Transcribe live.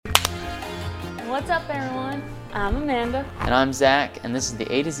What's up, everyone? I'm Amanda. And I'm Zach, and this is the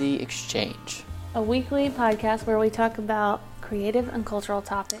A to Z Exchange. A weekly podcast where we talk about creative and cultural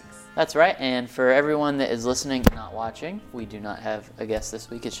topics. That's right, and for everyone that is listening and not watching, we do not have a guest this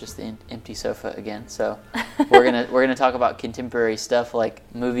week. It's just the empty sofa again. So we're gonna talk about contemporary stuff like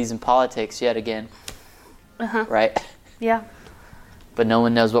movies and politics yet again. Right? Yeah. But no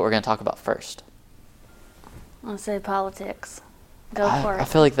one knows what we're gonna talk about first. I'll say politics. Go for it. I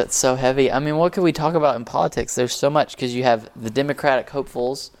feel like that's so heavy. I mean, what could we talk about in politics? There's so much, because you have the Democratic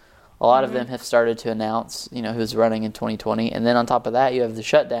hopefuls. A lot of them have started to announce, who's running in 2020. And then on top of that, you have the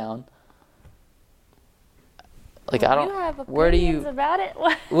shutdown. Like, well, you have opinions about it?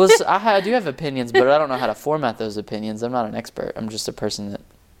 Well, I do have opinions, but I don't know how to format those opinions. I'm not an expert. I'm just a person that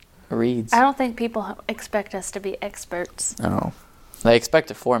reads. I don't think people expect us to be experts. No. They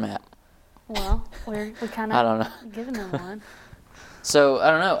expect a format. Well, we kind of I don't know. giving them one. So, I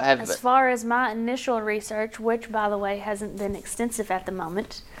don't know. As far as my initial research, which, by the way, hasn't been extensive at the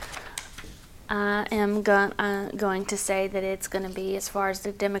moment, I am going to say that it's going to be, as far as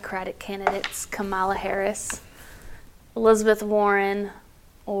the Democratic candidates, Kamala Harris, Elizabeth Warren,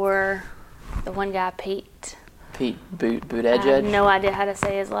 or the one guy, Pete Buttigieg. I have no idea how to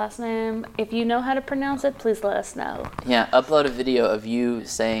say his last name. If you know how to pronounce it, please let us know. Yeah, upload a video of you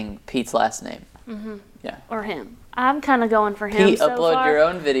saying Pete's last name. Mm-hmm. Yeah. Or him. I'm kind of going for him. Pete, so upload far, your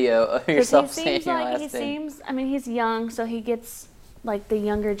own video of yourself saying your last name. He's young, so he gets like the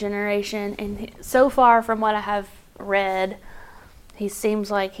younger generation. And so far from what I have read, he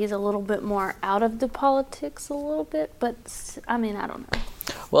seems like he's a little bit more out of the politics a little bit. But, I don't know.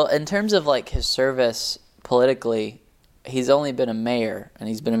 Well, in terms of like his service politically, he's only been a mayor. And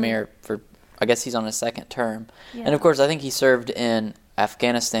he's been a mayor for, I guess he's on his second term. Yeah. And of course, I think he served in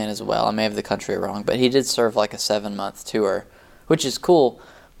Afghanistan as well. I may have the country wrong, but he did serve like a 7-month tour, which is cool,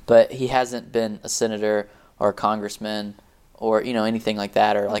 but he hasn't been a senator or a congressman or, anything like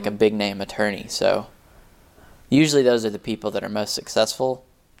that, or like a big name attorney. So usually those are the people that are most successful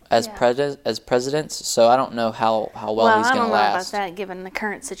as presidents. So I don't know how well he's going to last. I don't know about that given the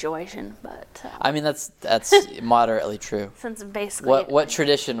current situation, but that's moderately true. Since basically what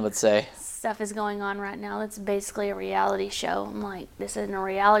tradition would say stuff is going on right now. It's basically a reality show. I'm like, this isn't a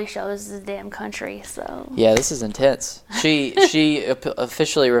reality show. This is a damn country. So yeah, this is intense. She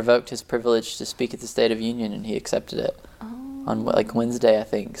officially revoked his privilege to speak at the State of Union, and he accepted it on like Wednesday, I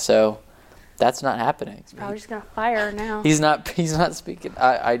think. So that's not happening. He's probably just gonna fire her now. He's not speaking.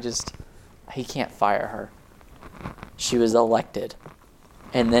 He can't fire her. She was elected,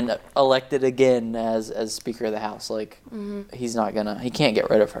 and then elected again as Speaker of the House. Like he can't get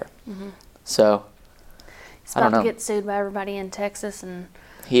rid of her. Mm-hmm. So, he's about to get sued by everybody in Texas and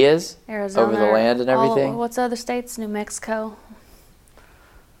he is Arizona over the land and everything. What's other states? New Mexico.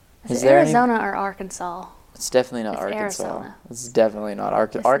 Is it Arizona or Arkansas? It's definitely not Arkansas. Arizona. It's definitely not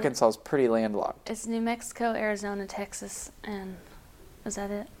Arkansas. Arkansas is pretty landlocked. It's New Mexico, Arizona, Texas, and is that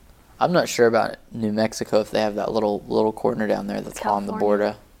it? I'm not sure about New Mexico if they have that little corner down there that's on the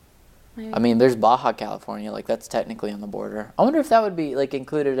border. Maybe. There's Baja California, like that's technically on the border. I wonder if that would be like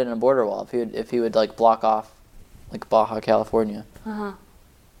included in a border wall, if he would like block off like Baja California. I'm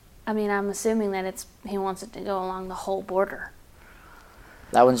assuming that he wants it to go along the whole border.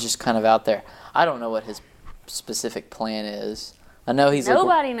 That one's just kind of out there. I don't know what his specific plan is. I know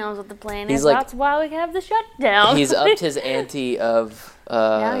nobody knows what the plan is. That's why we have the shutdown. He's upped his ante of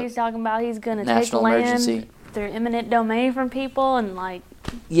now he's talking about he's going to take land through eminent domain from people and like.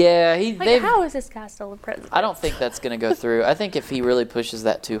 Yeah, how is this guy still the president? I don't think that's going to go through. I think if he really pushes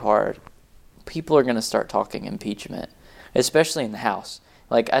that too hard, people are going to start talking impeachment, especially in the House.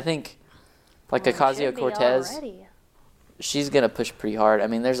 Like I think, Ocasio-Cortez, she's going to push pretty hard.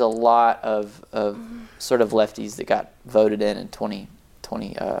 There's a lot of sort of lefties that got voted in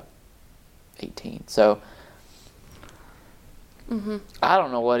 2018. So I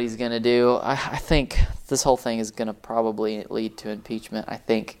don't know what he's going to do. I think this whole thing is going to probably lead to impeachment. I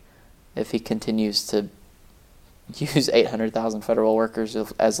think if he continues to use 800,000 federal workers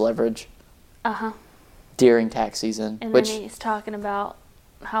as leverage during tax season. And then he's talking about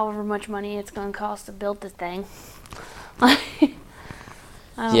however much money it's going to cost to build the thing.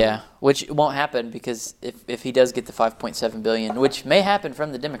 Yeah, which won't happen because if he does get the $5.7 billion, which may happen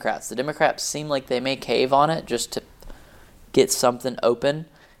from the Democrats seem like they may cave on it just to get something open,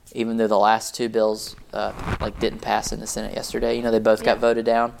 even though the last two bills didn't pass in the Senate yesterday. They both got voted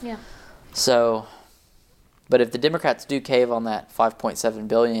down. Yeah. So, but if the Democrats do cave on that $5.7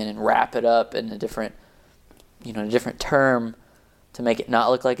 billion and wrap it up in a different term to make it not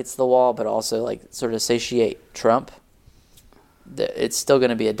look like it's the wall, but also like sort of satiate Trump, it's still going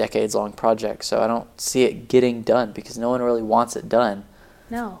to be a decades-long project. So I don't see it getting done because no one really wants it done.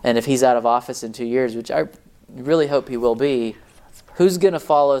 No. And if he's out of office in 2 years, which I really hope he will be, who's going to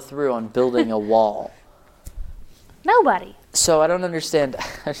follow through on building a wall? Nobody. So I don't understand.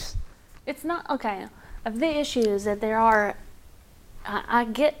 It's not, okay, of the issues that there are, I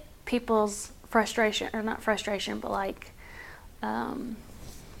get people's frustration, or not frustration, but like,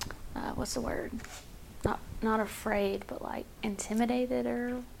 what's the word? Not afraid, but like intimidated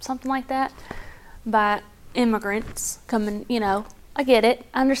or something like that by immigrants coming, I get it.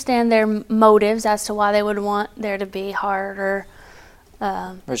 I understand their motives as to why they would want there to be harder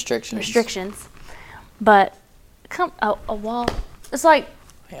restrictions. But a wall, it's like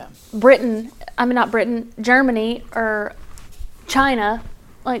Germany or China,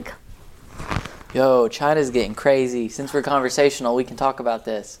 like. Yo, China's getting crazy. Since we're conversational, we can talk about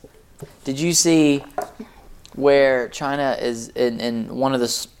this. Did you see where China is in one of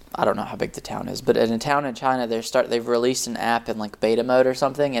the, I don't know how big the town is, but in a town in China, they've released an app in like beta mode or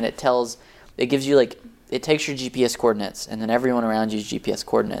something, and it gives you it takes your GPS coordinates, and then everyone around you's GPS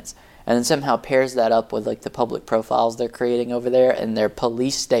coordinates, and then somehow pairs that up with like the public profiles they're creating over there, and their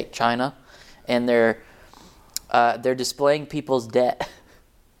police state China, and they're displaying people's debt.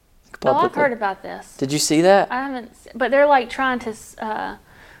 Oh, I've heard about this. Did you see that? I haven't, but they're like trying to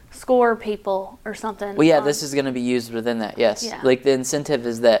score people or something. Well, yeah, this is going to be used within that. Yes, yeah. Like the incentive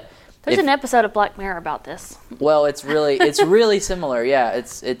is that there's an episode of Black Mirror about this. Well, it's really similar. Yeah,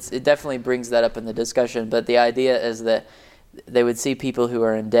 it definitely brings that up in the discussion. But the idea is that they would see people who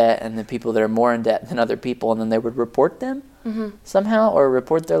are in debt and the people that are more in debt than other people, and then they would report them somehow or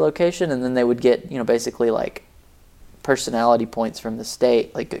report their location, and then they would get basically like personality points from the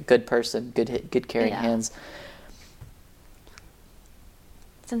state, like a good person, good carrying hands.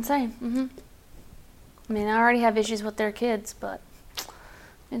 It's insane. I mean, I already have issues with their kids, but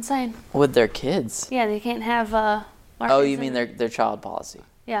insane. With their kids? Yeah, they can't have. Oh, you mean their child policy?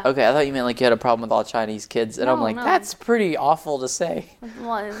 Yeah. Okay, I thought you meant like you had a problem with all Chinese kids, and I'm like, that's pretty awful to say.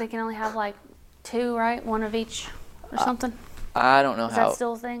 Well, they can only have like 2, right? One of each, or something. I don't know Is that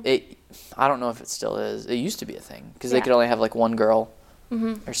still a thing? I don't know if it still is. It used to be a thing because they could only have like one girl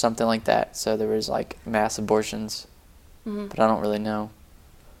or something like that. So there was like mass abortions, but I don't really know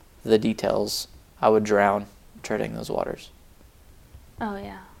the details. I would drown treading those waters. Oh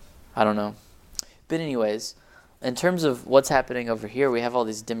yeah. I don't know, but anyways, in terms of what's happening over here, we have all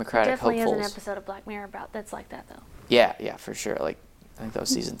these Democratic hopefuls. Definitely is an episode of Black Mirror that's like that though. Yeah, for sure. Like I think that was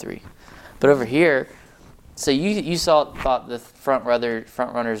season 3, but over here. So you thought the front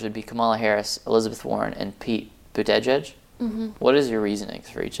runners would be Kamala Harris, Elizabeth Warren, and Pete Buttigieg. What is your reasonings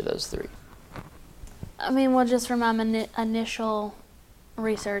for each of those 3? I mean, well, just from my initial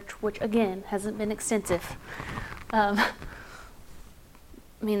research, which again hasn't been extensive. I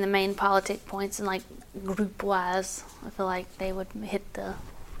mean, the main politic points and like group-wise, I feel like they would hit the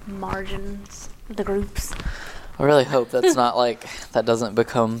margins, the groups. I really hope that's not like that doesn't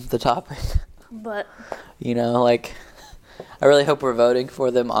become the topic. But like I really hope we're voting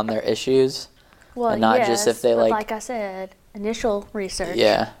for them on their issues. Well, and not yes, just if they like I said, initial research.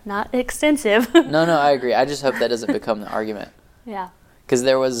 Yeah. Not extensive. No, I agree. I just hope that doesn't become the argument. Yeah. Because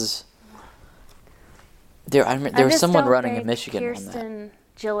there was someone running in Michigan on that. Kirsten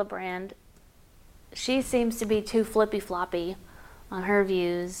Gillibrand, she seems to be too flippy-floppy on her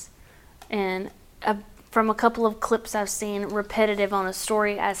views, and from a couple of clips I've seen, repetitive on a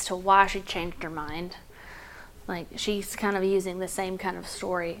story as to why she changed her mind. Like, she's kind of using the same kind of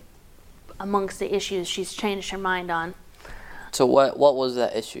story amongst the issues she's changed her mind on. So what was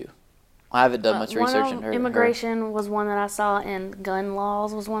that issue? I haven't done much research in her. Immigration was one that I saw, and gun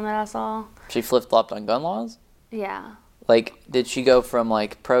laws was one that I saw. She flip-flopped on gun laws? Yeah. Like, did she go from,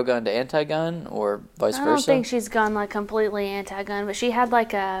 like, pro-gun to anti-gun, or vice versa? I don't think she's gone, like, completely anti-gun, but she had,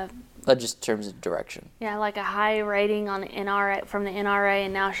 like, just in terms of direction. Yeah, like a high rating on the NRA from the NRA,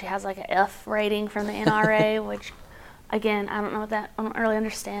 and now she has like an F rating from the NRA, which, again, I don't really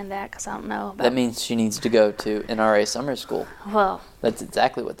understand that because I don't know. That means she needs to go to NRA summer school. Well, that's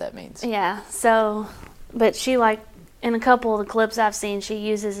exactly what that means. Yeah. So, but she in a couple of the clips I've seen, she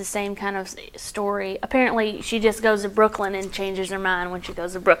uses the same kind of story. Apparently, she just goes to Brooklyn and changes her mind when she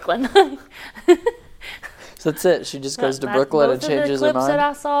goes to Brooklyn. So that's it. She just goes to Brooklyn and changes her mind. Both of the clips that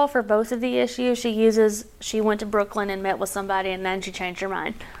I saw for both of the issues, she went to Brooklyn and met with somebody, and then she changed her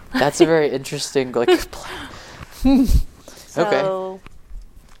mind. That's a very interesting So, okay.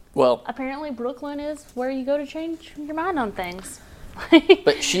 Well, apparently Brooklyn is where you go to change your mind on things.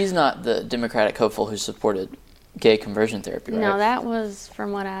 But she's not the Democratic hopeful who supported gay conversion therapy, right? No, that was,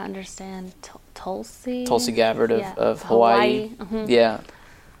 from what I understand, Tulsi Gabbard Yeah. of Hawaii. Mm-hmm. Yeah.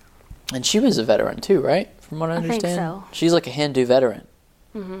 And she was a veteran too, right? From what I understand. think so. She's like a Hindu veteran.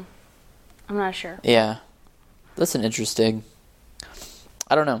 Mm-hmm. I'm not sure. Yeah. That's an interesting...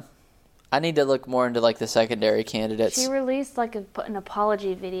 I don't know. I need to look more into like the secondary candidates. She released like an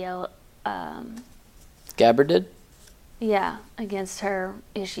apology video. Gabbard did? Yeah, against her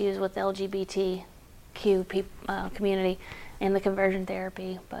issues with the LGBTQ community and the conversion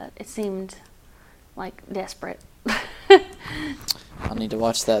therapy, but it seemed like desperate. I'll need to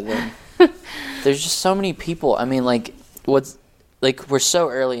watch that then. There's just so many people. I mean, like, we're so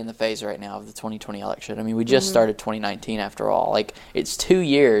early in the phase right now of the 2020 election. I mean, we just started 2019 after all. Like, it's 2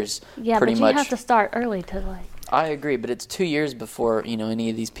 years. Yeah, pretty but you much. have to start early to like. I agree, but it's 2 years before any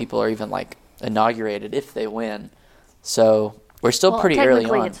of these people are even like inaugurated if they win. So we're still pretty early on.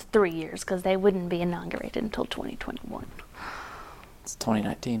 Technically, it's 3 years because they wouldn't be inaugurated until 2021. It's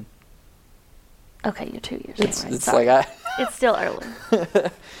 2019. Okay, you're 2 years. It's Sorry. like it's still early.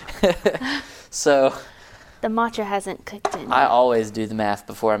 So the matcha hasn't kicked in. I always do the math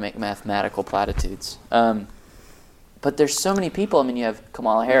before I make mathematical platitudes. But there's so many people. I mean, you have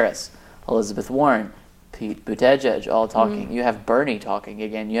Kamala Harris, Elizabeth Warren, Pete Buttigieg all talking. You have Bernie talking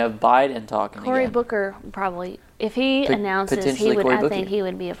again. You have Biden talking Cory again. Booker probably, if he announces, potentially Cory I Booker. think he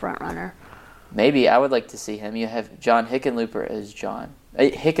would be a front runner. Maybe I would like to see him. You have John Hickenlooper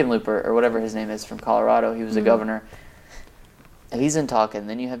or whatever his name is from Colorado. He was a governor. He's in talking.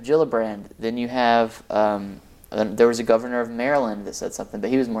 Then you have Gillibrand. Then you have there was a governor of Maryland that said something, but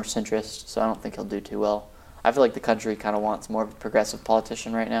he was more centrist, so I don't think he'll do too well. I feel like the country kind of wants more of a progressive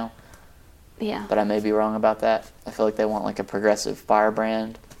politician right now. Yeah. But I may be wrong about that. I feel like they want like a progressive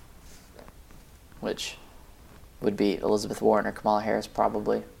firebrand, which would be Elizabeth Warren or Kamala Harris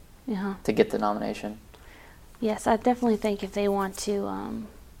probably to get the nomination. Yes, I definitely think if they want to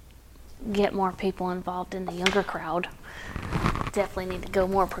get more people involved in the younger crowd, definitely need to go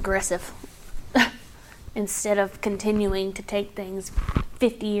more progressive instead of continuing to take things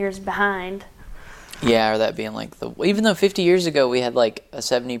 50 years behind. Yeah, or that being like even though 50 years ago we had like a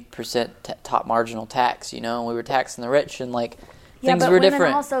 70% top marginal tax, and we were taxing the rich and like things were different. Yeah, but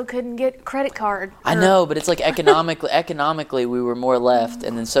women also couldn't get credit card. I know, but it's like economically we were more left,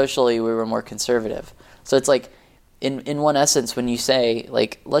 and then socially we were more conservative. So it's like, in one essence, when you say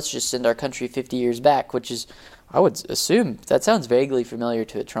like let's just send our country 50 years back, which is, I would assume that sounds vaguely familiar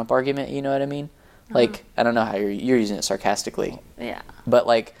to a Trump argument. You know what I mean? Like I don't know how you're using it sarcastically. Yeah. But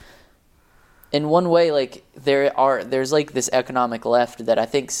like, in one way, like there's like this economic left that I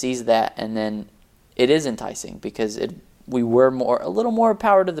think sees that, and then it is enticing because we were a little more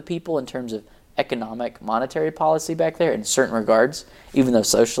power to the people in terms of economic monetary policy back there in certain regards, even though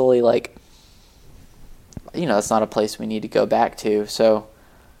socially, like, it's not a place we need to go back to. So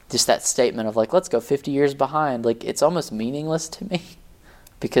just that statement of like, let's go 50 years behind, like it's almost meaningless to me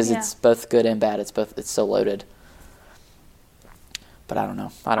because it's both good and bad. It's so loaded. But I don't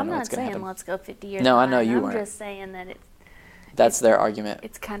know. I don't know what's going to happen. I'm not saying let's go 50 years No, behind. I know you weren't. I'm just saying that that's their argument.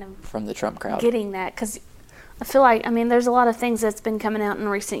 It's kind of from the Trump crowd. Getting that, because I feel like, there's a lot of things that's been coming out in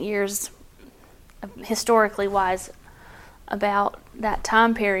recent years, historically wise, about that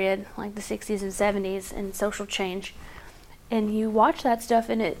time period, like the 60s and 70s, and social change. And you watch that stuff,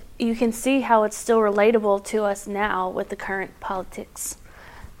 and you can see how it's still relatable to us now with the current politics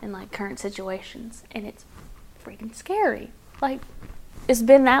and like current situations, and it's freaking scary. Like, it's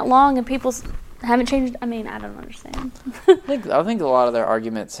been that long, and people haven't changed. I don't understand. I think a lot of their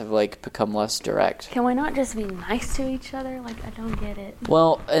arguments have like become less direct. Can we not just be nice to each other? Like, I don't get it.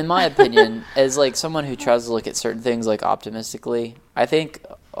 Well, in my opinion, as like someone who tries to look at certain things like optimistically, I think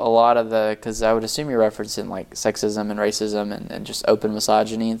a lot of because I would assume you're referencing like sexism and racism and just open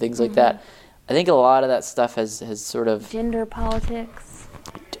misogyny and things like that. I think a lot of that stuff has sort of... Gender politics.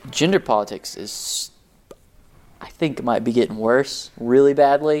 Gender politics is, I think, might be getting worse really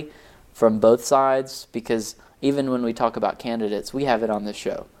badly from both sides, because even when we talk about candidates, we have it on this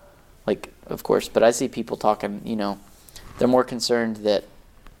show. Like, of course, but I see people talking, they're more concerned that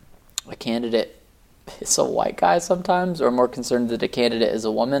a candidate is a white guy sometimes, or more concerned that a candidate is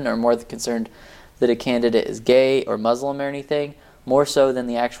a woman, or more concerned that a candidate is gay or Muslim or anything, more so than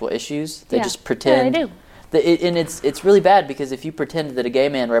the actual issues. They just pretend. Yeah, they do. And it's really bad, because if you pretend that a gay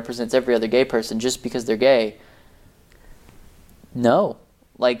man represents every other gay person just because they're gay, no.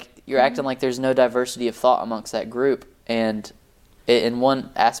 Like, you're acting like there's no diversity of thought amongst that group. And in one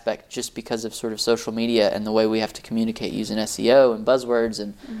aspect, just because of sort of social media and the way we have to communicate using SEO and buzzwords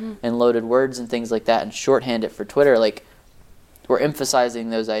and loaded words and things like that and shorthand it for Twitter, like, we're emphasizing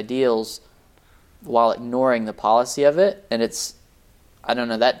those ideals while ignoring the policy of it. And it's I don't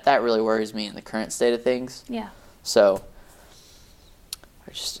know, that really worries me in the current state of things. Yeah. So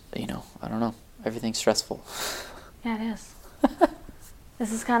I just, I don't know. Everything's stressful. Yeah, it is.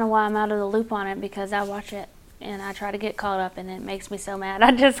 This is kind of why I'm out of the loop on it, because I watch it and I try to get caught up and it makes me so mad.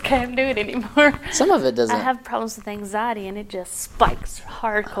 I just can't do it anymore. Some of it doesn't. I have problems with anxiety and it just spikes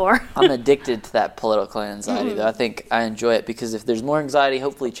hardcore. I'm addicted to that political anxiety, though. I think I enjoy it because if there's more anxiety,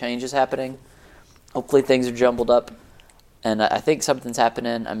 hopefully change is happening. Hopefully things are jumbled up. And I think something's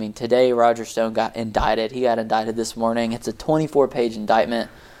happening. I mean, today Roger Stone got indicted. He got indicted this morning. It's a 24-page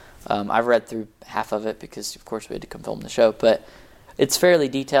indictment. I've read through half of it because, of course, we had to come film the show. But it's fairly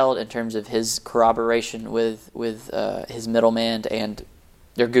detailed in terms of his corroboration with his middleman and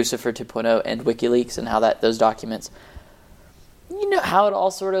their Guccifer 2.0 and WikiLeaks and how those documents, how it all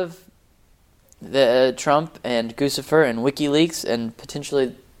sort of, the Trump and Guccifer and WikiLeaks and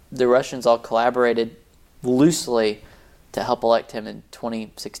potentially the Russians all collaborated loosely to help elect him in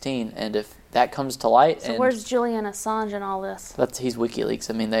 2016. And if that comes to light... So where's Julian Assange in all this? He's WikiLeaks.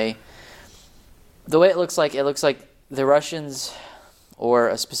 I mean, the way it looks like the Russians, or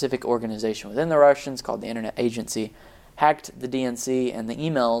a specific organization within the Russians called the Internet Agency, hacked the DNC and the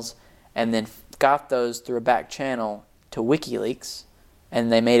emails and then got those through a back channel to WikiLeaks, and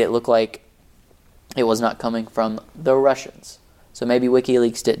they made it look like it was not coming from the Russians. So maybe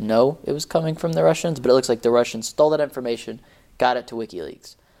WikiLeaks didn't know it was coming from the Russians, but it looks like the Russians stole that information, got it to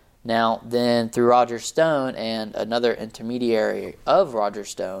WikiLeaks. Now, then through Roger Stone and another intermediary of Roger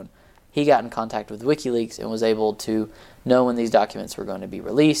Stone, he got in contact with WikiLeaks and was able to know when these documents were going to be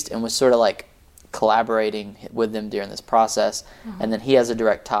released and was sort of like collaborating with them during this process. Mm-hmm. And then he has a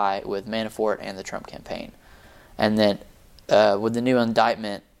direct tie with Manafort and the Trump campaign. And then with the new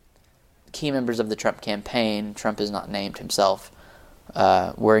indictment, key members of the Trump campaign, Trump is not named himself,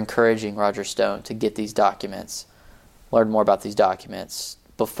 were encouraging Roger Stone to get these documents, learn more about these documents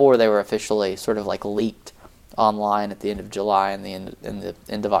before they were officially sort of like leaked online at the end of July and the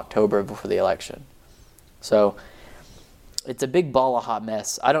end of October before the election. So it's a big ball of hot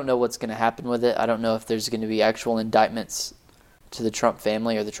mess. I don't know what's going to happen with it. I don't know if there's going to be actual indictments to the Trump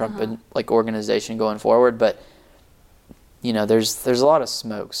family or the Trump organization going forward, but there's a lot of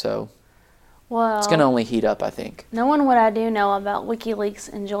smoke, so it's going to only heat up, I think. Knowing what I do know about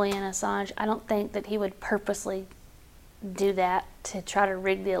WikiLeaks and Julian Assange, I don't think that he would purposely do that to try to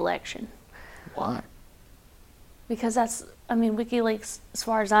rig the election. Why? Because WikiLeaks, as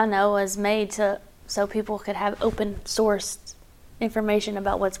far as I know, is made so people could have open source information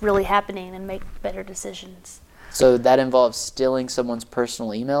about what's really happening and make better decisions. So that involves stealing someone's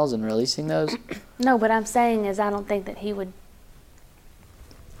personal emails and releasing those? No, what I'm saying is I don't think that he would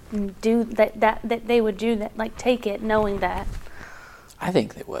do that they would do that, like take it knowing that. I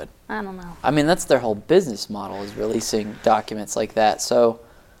think they would. I don't know. I mean, that's their whole business model, is releasing documents like that. So,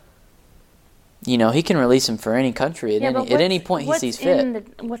 he can release them for any country at any point he sees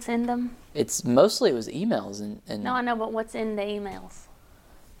fit. What's in them? It was emails and. No, I know, but what's in the emails?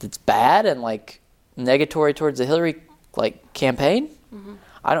 It's bad and negatory towards the Hillary campaign. Mm-hmm.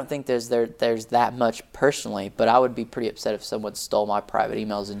 I don't think there's that much personally, but I would be pretty upset if someone stole my private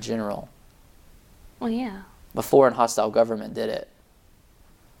emails in general. Well, yeah. Before a hostile government did it.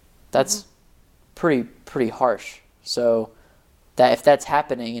 That's pretty harsh. So that if that's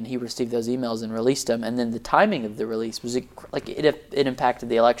happening and he received those emails and released them, and then the timing of the release was it impacted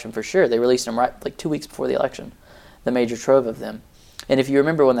the election for sure. They released them right 2 weeks before the election, the major trove of them. And if you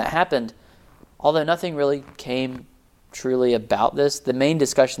remember when that happened, although nothing really came truly about this, the main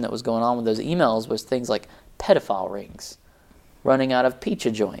discussion that was going on with those emails was things like pedophile rings running out of pizza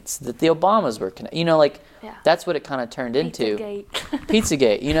joints that the Obamas were that's what it kind of turned into.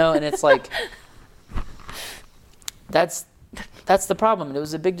 Pizzagate, and it's that's the problem. And it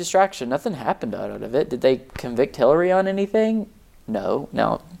was a big distraction. Nothing happened out of it. Did they convict Hillary on anything? No.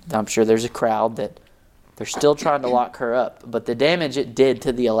 Now, I'm sure there's a crowd that they're still trying to lock her up, but the damage it did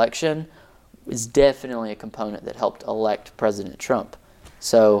to the election is definitely a component that helped elect President Trump.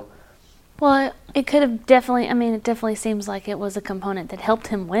 So, well, it could have definitely, it definitely seems like it was a component that helped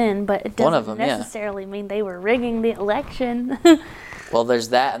him win, but it doesn't necessarily mean they were rigging the election. Well, there's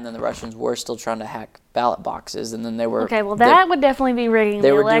that, and then the Russians were still trying to hack ballot boxes, and then they were... Okay, well, that would definitely be rigging the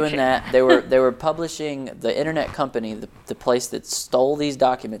election. They were doing that. They were publishing, the internet company, the place that stole these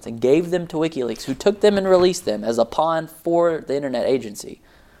documents and gave them to WikiLeaks, who took them and released them as a pawn for the internet agency,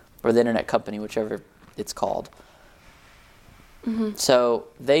 or the internet company, whichever it's called. Mm-hmm. So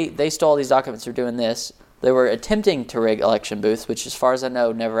they stole all these documents for doing this. They were attempting to rig election booths, which, as far as I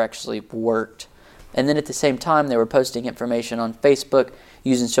know, never actually worked. And then at the same time, they were posting information on Facebook,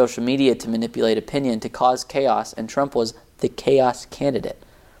 using social media to manipulate opinion, to cause chaos, and Trump was the chaos candidate.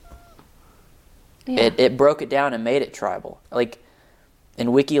 Yeah. It broke it down and made it tribal. Like, and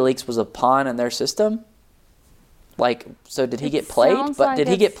WikiLeaks was a pawn in their system. Like, so did he get played? But did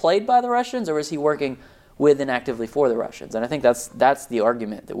he get played by the Russians, or was he working with and actively for the Russians? And I think that's the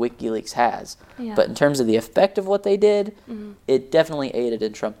argument that WikiLeaks has. Yeah. But in terms of the effect of what they did, it definitely aided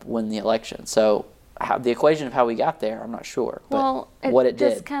in Trump win the election. So the equation of how we got there, I'm not sure. But well, what it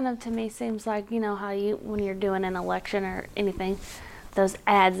did. Just kind of, to me, seems like, you know, how when you're doing an election or anything, those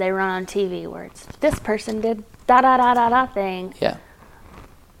ads they run on TV where it's, this person did da-da-da-da-da thing. Yeah.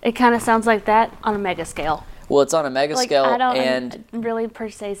 It kind of sounds like that on a mega scale. Well, it's on a mega scale, I don't and really per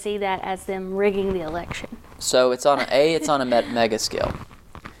se see that as them rigging the election. So it's on a mega scale.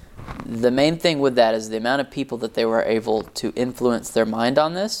 The main thing with that is the amount of people that they were able to influence their mind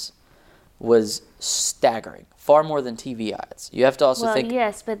on this was staggering, far more than TV ads. You have to also think. Well,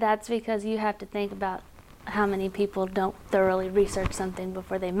 yes, but that's because you have to think about how many people don't thoroughly research something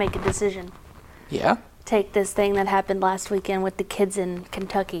before they make a decision. Yeah. Take this thing that happened last weekend with the kids in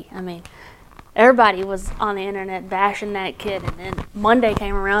Kentucky. I mean, everybody was on the internet bashing that kid, and then Monday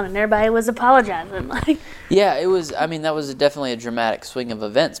came around and everybody was apologizing. Yeah, it was. I mean, that was definitely a dramatic swing of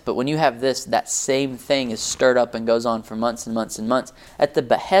events. But when you have this, that same thing is stirred up and goes on for months and months and months at the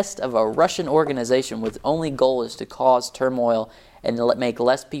behest of a Russian organization with only goal is to cause turmoil and to make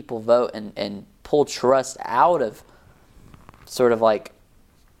less people vote and pull trust out of sort of like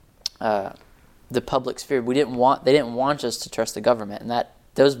the public sphere. They didn't want us to trust the government, and that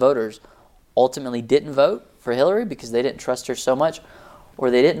those voters ultimately didn't vote for Hillary because they didn't trust her so much, or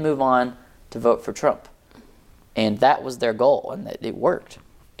they didn't move on to vote for Trump. And that was their goal, and it worked.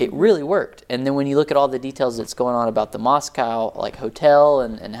 It really worked. And then when you look at all the details that's going on about the Moscow hotel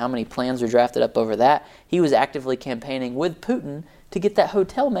and how many plans were drafted up over that, he was actively campaigning with Putin to get that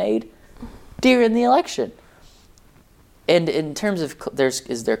hotel made during the election. And in terms of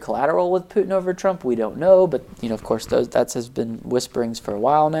is there collateral with Putin over Trump? We don't know, but of course that has been whisperings for a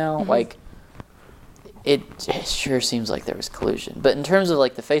while now. Mm-hmm. It sure seems like there was collusion. But in terms of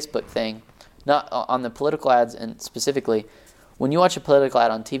the Facebook thing, not on the political ads, and specifically, when you watch a political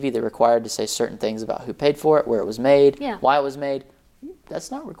ad on TV, they're required to say certain things about who paid for it, where it was made, why it was made. That's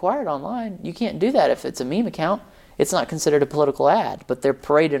not required online. You can't do that if it's a meme account. It's not considered a political ad, but they're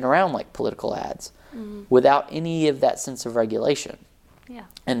parading around like political ads without any of that sense of regulation. Yeah.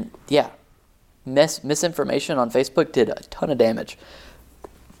 And misinformation on Facebook did a ton of damage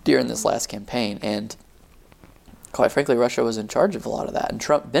during this last campaign, and quite frankly, Russia was in charge of a lot of that, and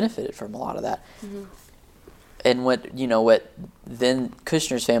Trump benefited from a lot of that. Mm-hmm. And what then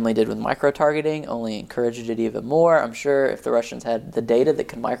Kushner's family did with micro-targeting only encouraged it even more. I'm sure if the Russians had the data that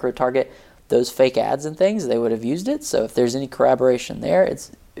could micro-target those fake ads and things, they would have used it. So if there's any corroboration there,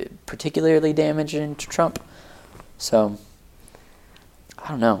 it's particularly damaging to Trump. So, I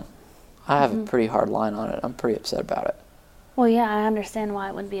don't know. I have a pretty hard line on it. I'm pretty upset about it. Well, yeah, I understand why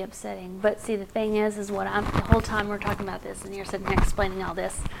it would be upsetting. But see, the thing is the whole time we're talking about this and you're sitting here explaining all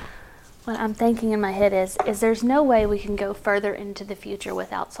this, what I'm thinking in my head is there's no way we can go further into the future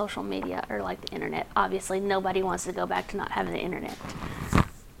without social media or the internet. Obviously, nobody wants to go back to not having the internet.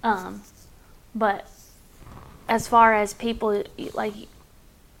 But as far as people,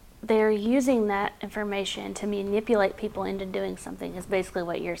 they're using that information to manipulate people into doing something is basically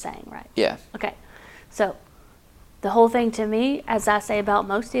what you're saying, right? Yeah. Okay. So the whole thing to me, as I say about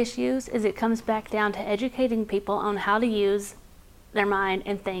most issues, is it comes back down to educating people on how to use their mind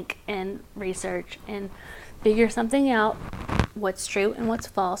and think and research and figure something out, what's true and what's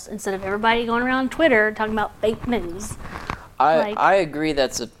false, instead of everybody going around Twitter talking about fake news. I agree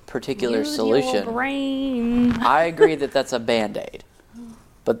that's a particular solution. Your brain. I agree that's a Band-Aid.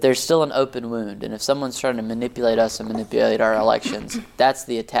 But there's still an open wound, and if someone's trying to manipulate us and manipulate our elections, that's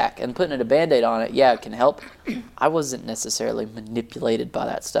the attack. And putting a Band-Aid on it, it can help. I wasn't necessarily manipulated by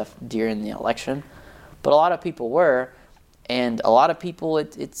that stuff during the election, but a lot of people were, and a lot of people,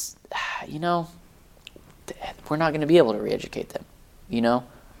 it's we're not going to be able to re-educate them,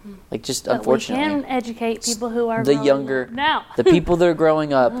 just but unfortunately. We can educate people who are the younger now. The people that are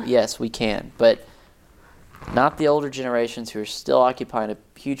growing up, yes, we can, but not the older generations who are still occupying a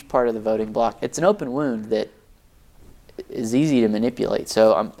huge part of the voting block. It's an open wound that is easy to manipulate.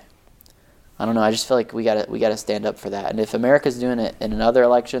 So I don't know. I just feel like we gotta stand up for that. And if America's doing it in other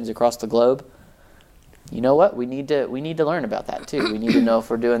elections across the globe, you know what? We need to learn about that too. We need to know if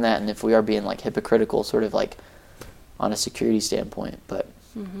we're doing that and if we are being hypocritical, sort of on a security standpoint. But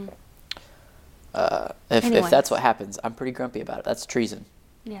if that's what happens, I'm pretty grumpy about it. That's treason.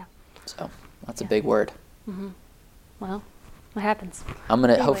 Yeah. So that's a big word. Mm-hmm. Well, what happens?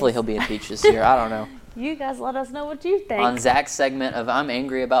 Hopefully he'll be impeached this year. I don't know. You guys let us know what you think. On Zach's segment of I'm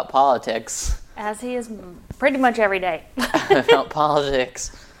Angry About Politics. As he is pretty much every day. About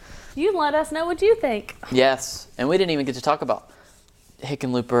politics. You let us know what you think. Yes. And we didn't even get to talk about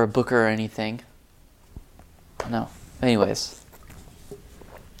Hickenlooper or Booker or anything. No. Anyways.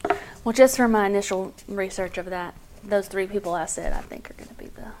 Well, just from my initial research of that, those three people I said I think are going to be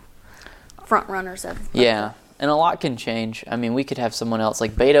the front runners of Yeah. And a lot can change. I mean, we could have someone else,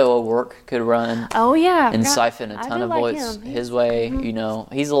 like Beto O'Rourke could run. Oh, yeah. And siphon a ton of like votes him. his way. You know,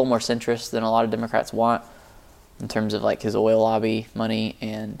 he's a little more centrist than a lot of Democrats want in terms of, like, his oil lobby money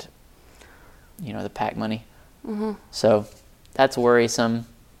and, you know, the PAC money. Mm-hmm. So that's worrisome.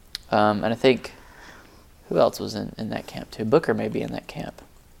 And I think, who else was in that camp, too? Booker may be in that camp.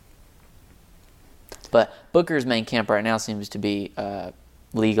 But Booker's main camp right now seems to be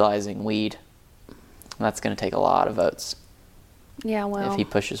legalizing weed. That's going to take a lot of votes. Yeah, well. If he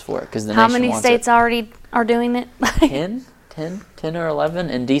pushes for it. Because the how nation many wants states it. already are doing it? 10 or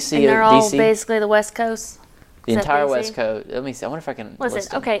 11 in D.C. And they're all basically the West Coast? The entire DC? West Coast. Let me see. I wonder if I can Listen, list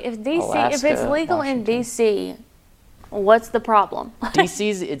them. okay, if Alaska, it's legal Washington. in D.C., what's the problem?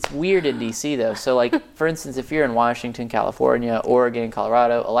 It's weird in D.C. though. So, like, for instance, if you're in Washington, California, Oregon,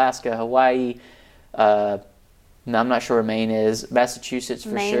 Colorado, Alaska, Hawaii, I'm not sure where Maine is, Massachusetts for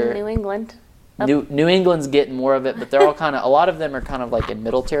Maine, sure. New England. New England's getting more of it, but they're all kind of, a lot of them are kind of like in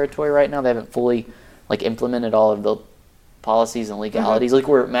middle territory right now. They haven't fully like implemented all of the policies and legalities, like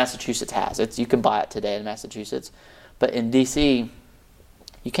where Massachusetts has. You can buy it today in Massachusetts, but in D.C.,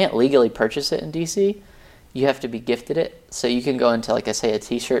 you can't legally purchase it in D.C. You have to be gifted it. So you can go into, like I say, a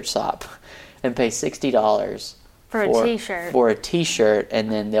T-shirt shop and pay $60 for a T-shirt. For a T-shirt,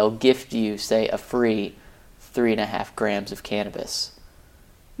 and then they'll gift you, say, a free 3.5 grams of cannabis.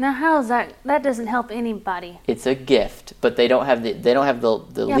 Now, how is that? That doesn't help anybody. It's a gift, but they don't have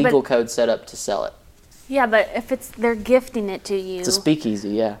the legal code set up to sell it. Yeah, but if they're gifting it to you, it's a speakeasy,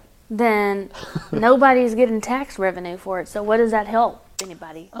 yeah. Then nobody's getting tax revenue for it. So what does that help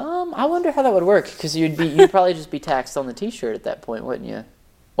anybody? I wonder how that would work, because you'd probably just be taxed on the T-shirt at that point, wouldn't you?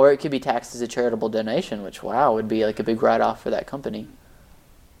 Or it could be taxed as a charitable donation, which would be like a big write-off for that company.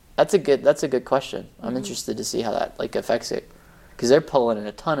 That's a good question. I'm interested to see how that like affects it. Because they're pulling in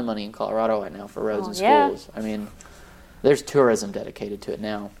a ton of money in Colorado right now for roads and schools. I mean, there's tourism dedicated to it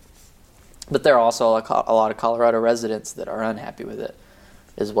now. But there are also a lot of Colorado residents that are unhappy with it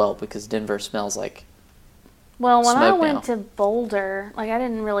as well, because Denver smells like Well, when I went now. to Boulder, like I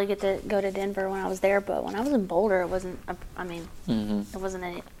didn't really get to go to Denver when I was there, but when I was in Boulder, it wasn't, it wasn't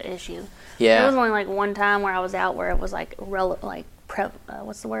an issue. Yeah. There was only like one time where I was out where it was like,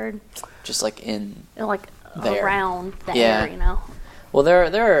 what's the word? Just like in Like there. around there, Yeah. you know. Well,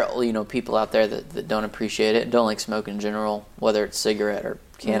 there are people out there that don't appreciate it and don't like smoke in general, whether it's cigarette or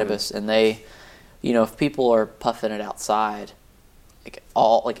cannabis, and they, if people are puffing it outside,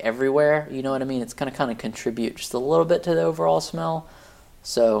 like everywhere, you know what I mean? It's going to kind of contribute just a little bit to the overall smell.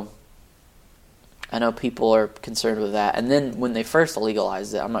 So I know people are concerned with that. And then when they first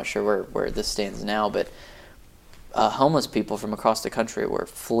legalized it, I'm not sure where this stands now, but homeless people from across the country were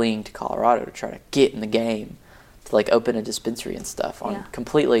fleeing to Colorado to try to get in the game, to like open a dispensary and stuff on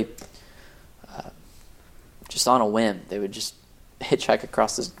completely just on a whim. They would just hitchhike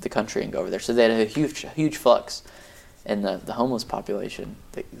across the country and go over there. So they had a huge flux in the homeless population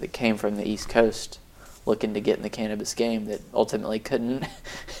that came from the East Coast looking to get in the cannabis game that ultimately couldn't.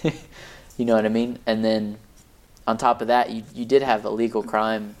 You know what I mean? And then on top of that, you did have illegal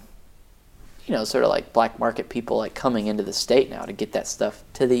crime, sort of like black market people like coming into the state now to get that stuff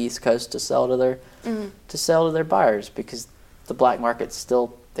to the East Coast to sell to their buyers, because the black market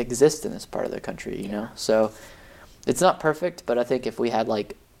still exists in this part of the country, you know? So it's not perfect, but I think if we had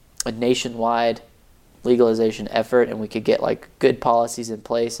like a nationwide legalization effort and we could get like good policies in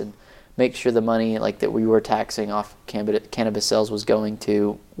place and make sure the money like that we were taxing off cannabis sales was going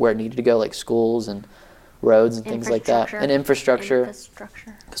to where it needed to go, like schools and roads and things like that, and infrastructure,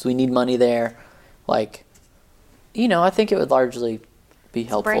 because we need money there. Like, I think it would largely be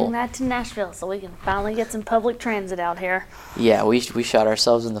helpful. Bring that to Nashville so we can finally get some public transit out here. Yeah, we shot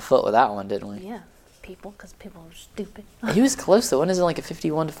ourselves in the foot with that one, didn't we? Yeah, because people are stupid. He was close though. Wasn't it like a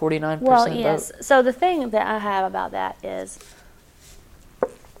 51 to 49% Well, yes. vote? So the thing that I have about that is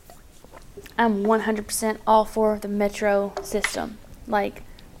I'm 100% all for the metro system, like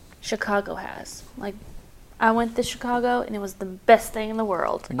Chicago has. Like, I went to Chicago, and it was the best thing in the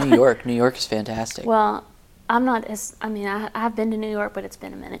world. New York is fantastic. Well, I've been to New York, but it's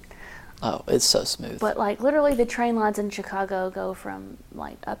been a minute. Oh, it's so smooth. But, like, literally the train lines in Chicago go from,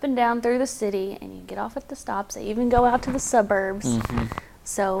 like, up and down through the city, and you get off at the stops. They even go out to the suburbs. Mm-hmm.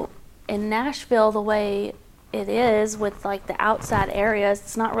 So in Nashville, the way it is with like the outside areas,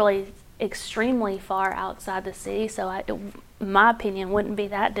 it's not really extremely far outside the city. So in my opinion, wouldn't be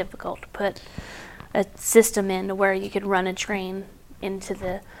that difficult to put a system in to where you could run a train into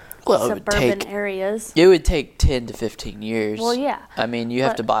the suburban areas. It would take 10 to 15 years. Well, yeah. I mean, you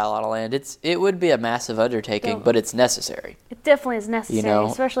have to buy a lot of land. It would be a massive undertaking, but it's necessary. It definitely is necessary, You know?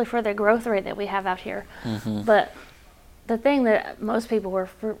 especially for the growth rate that we have out here. Mm-hmm. But the thing that most people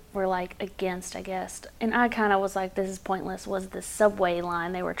were like against, I guess, and I kind of was like, this is pointless, was the subway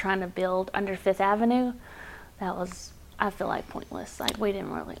line they were trying to build under Fifth Avenue. That was, I feel like, pointless. Like, we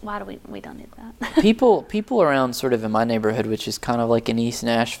didn't really, why do we don't need that. People around sort of in my neighborhood, which is kind of like an East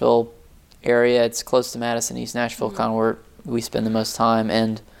Nashville area, it's close to Madison, East Nashville, Mm-hmm. kind of where we spend the most time,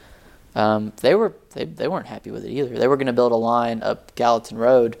 and they weren't happy with it either. They were going to build a line up Gallatin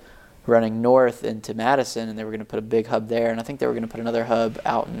Road running north into Madison, and they were going to put a big hub there, and I think they were going to put another hub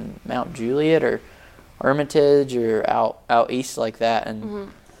out in Mount Juliet or Hermitage or out east like that, and Mm-hmm.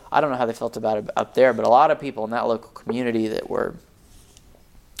 I don't know how they felt about it up there, but a lot of people in that local community that were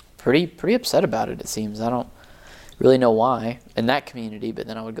pretty upset about it, it seems. I don't really know why in that community, but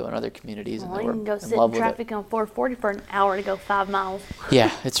then I would go in other communities and Well, they you were can go in sit love in with it. traffic on 440 for an hour to go 5 miles. Yeah,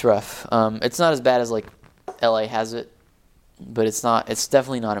 it's rough. It's not as bad as like LA has it, but it's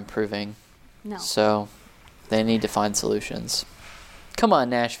definitely not improving. No. So they need to find solutions. Come on,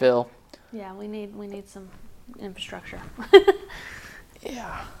 Nashville. Yeah, we need some infrastructure.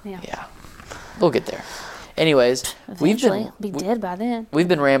 Yeah. Yeah. We'll get there. Anyways, Eventually, be dead by then. we've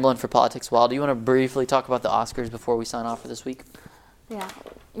been rambling for politics a while. Do you want to briefly talk about the Oscars before we sign off for this week? Yeah.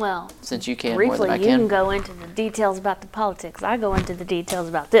 Well, Since you can briefly, more than I you can. can go into the details about the politics. I go into the details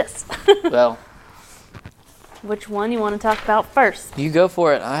about this. Well, Which one you want to talk about first? you go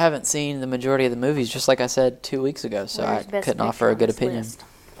for it. I haven't seen the majority of the movies, just like I said 2 weeks ago, so Where's I Best couldn't Picture offer a on good this opinion. list?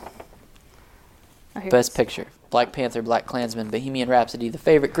 Oh, here it Best is. Picture: Black Panther, Black Klansman, Bohemian Rhapsody, The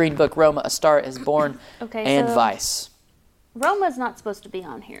Favorite, Green Book, Roma, A Star Is Born, Okay, and so Vice. Roma's not supposed to be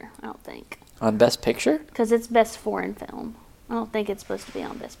on here, I don't think, On Best Picture? because it's Best Foreign Film. I don't think it's supposed to be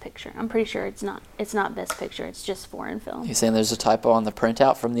on Best Picture. I'm pretty sure it's not. It's not Best Picture. It's just Foreign Film. He's saying there's a typo on the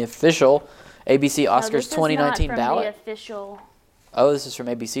printout from the official ABC No, Oscars this is 2019 not from ballot. The official. Oh, this is from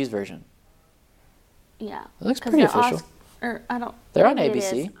ABC's version. Yeah. It looks 'Cause pretty the official. I don't. They're on maybe it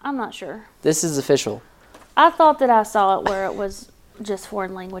ABC. is. I'm not sure. This is official. I thought that I saw it where it was just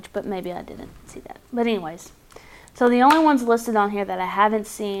foreign language, but maybe I didn't see that. But anyways, so the only ones listed on here that I haven't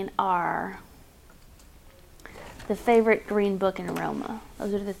seen are The Favorite, Green Book, and Roma.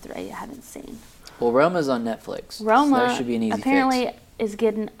 Those are the 3 I haven't seen. Well, Roma's on Netflix. so Roma there should be an easy apparently fix. is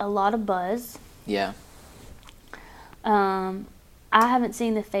getting a lot of buzz. Yeah. I haven't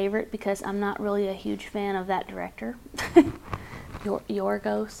seen The Favorite because I'm not really a huge fan of that director.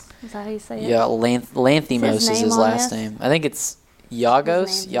 Yorgos, is that how you say it? Yeah, Lanthimos Is his is name his on last this? name. I think it's Yagos.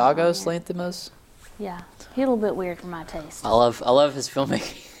 His name's not on Yagos here. Lanthimos. Yeah, he's a little bit weird for my taste. I love his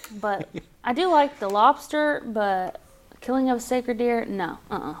filmmaking. But I do like The Lobster, but Killing of a Sacred Deer, no.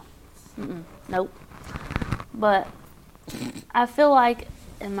 Nope. But I feel like,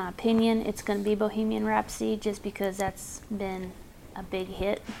 in my opinion, it's going to be Bohemian Rhapsody just because that's been a big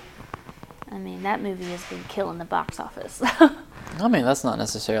hit. I mean, that movie has been killing the box office. I mean, that's not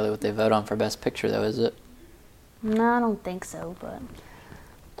necessarily what they vote on for Best Picture, though, is it? No, I don't think so, but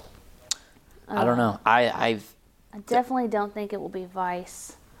I don't know. I definitely don't think it will be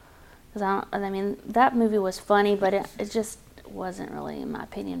Vice. Because I mean, that movie was funny, but it just wasn't really, in my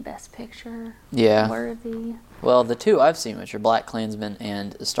opinion, Best Picture worthy. Well, the 2 I've seen, which are Black Klansman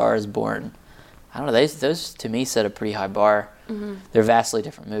and A Star Is Born, I don't know. Those to me set a pretty high bar. Mm-hmm. They're vastly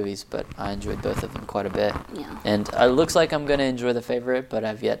different movies, but I enjoyed both of them quite a bit. Yeah. And it looks like I'm going to enjoy The Favorite, but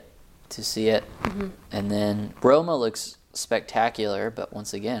I've yet to see it. Mm-hmm. And then Roma looks spectacular, but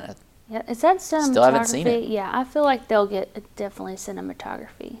once again, Yeah, is that cinematography? Still haven't seen it. Yeah, I feel like they'll get definitely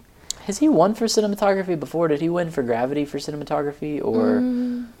cinematography. has he won for cinematography before? Did he win for Gravity for cinematography, or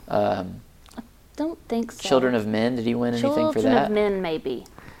Don't think so. Children of Men? Did he win anything for Children that? of Men, maybe.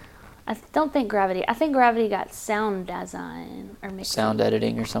 I don't think Gravity. I think Gravity got sound design or mixing. Sound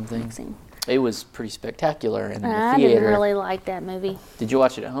editing or something. Mixing. It was pretty spectacular in the I theater. didn't really like that movie Did you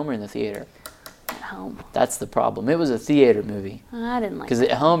watch it at home or in the theater? at home. That's the problem. It was a theater movie. I didn't like Because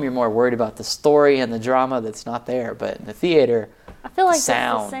it. at home, you're more worried about the story and the drama that's not there. But in the theater, I feel like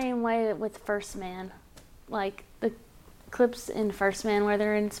sound. that's the same way with First Man. Like the clips in First Man where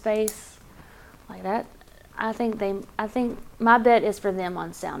they're in space. Like that. I think my bet is for them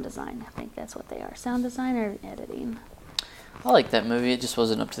on sound design. I think that's what they are. Sound design or editing. I like that movie. It just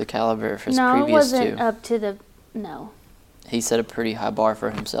wasn't up to the caliber of his No, previous it wasn't two. up to the. No. he set a pretty high bar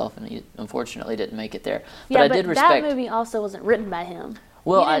for himself, and he unfortunately didn't make it there. Yeah, but I did respect. That movie also wasn't written by him.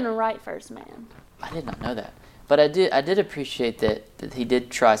 Well, he didn't write First Man. I did not know that, but I did appreciate that he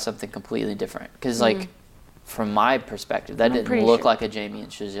did try something completely different. Because like, from my perspective, that didn't look like a Jamie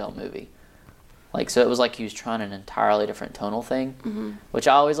and Chazelle movie. Like, so it was like he was trying an entirely different tonal thing, which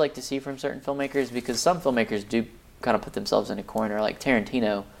I always like to see from certain filmmakers, because some filmmakers do kind of put themselves in a corner. Like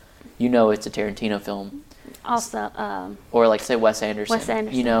Tarantino, it's a Tarantino film. Also, or like say Wes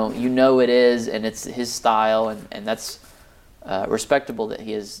Anderson. You know it is, and it's his style, and that's respectable that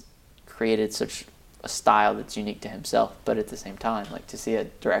he has created such a style that's unique to himself. But at the same time, like, to see a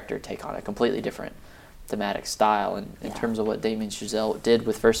director take on a completely different thematic style, and in terms of what Damien Chazelle did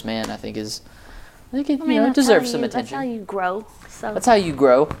with First Man, I think it deserves some attention. That's how you grow. So. That's how you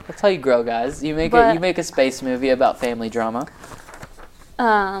grow. That's how you grow, guys. You make a space movie about family drama.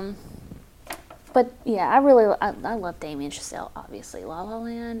 But yeah, I love Damien Chazelle. Obviously, La La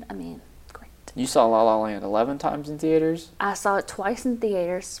Land. I mean, great. You saw La La Land 11 times in theaters? I saw it twice in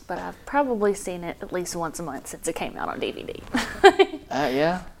theaters, but I've probably seen it at least once a month since it came out on DVD.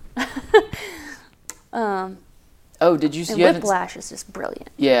 Yeah. Did you see? Whiplash is just brilliant.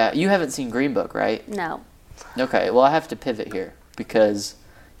 Yeah, you haven't seen Green Book, right? No. Okay, well, I have to pivot here because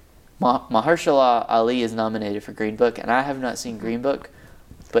Mahershala Ali is nominated for Green Book, and I have not seen Green Book,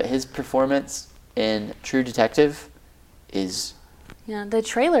 but his performance in True Detective is the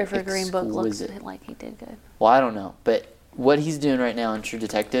trailer for Green Book looks exquisite. like he did good. Well, I don't know, but what he's doing right now in True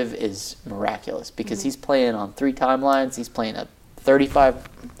Detective is miraculous because he's playing on 3 timelines. He's playing a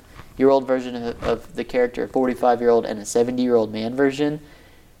 35-year-old version of the character, a 45-year-old, and a 70-year-old man version.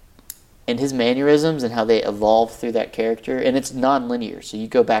 And his mannerisms and how they evolve through that character, and it's non-linear, so you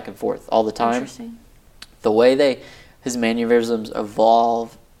go back and forth all the time. Interesting. The way his mannerisms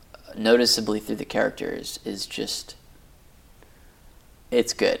evolve noticeably through the characters is just,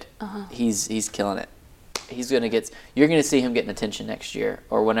 it's good. He's killing it. You're gonna see him getting attention next year,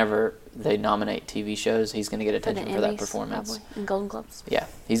 or whenever they nominate TV shows, he's gonna get attention for that performance. Probably, and Golden Globes. Yeah,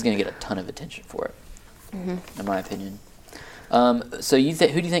 he's gonna get a ton of attention for it, in my opinion. So who do you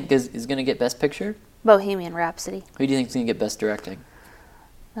think is gonna get Best Picture? Bohemian Rhapsody. Who do you think is gonna get Best Directing?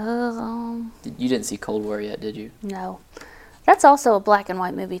 You didn't see Cold War yet, did you? No. That's also a black and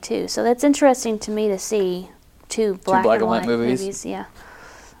white movie, too. So that's interesting to me to see two black and white movies. Yeah.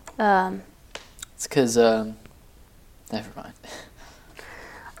 It's because, never mind.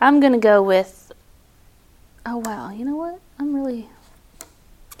 I'm going to go with, oh, wow. You know what?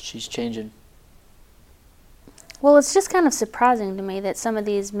 She's changing. Well, it's just kind of surprising to me that some of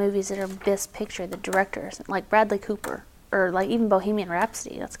these movies that are Best Picture, the directors, like Bradley Cooper, or like even Bohemian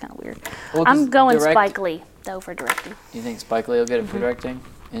Rhapsody, that's kind of weird. Well, I'm going Spike Lee, though, for directing. You think Spike Lee will get it for directing?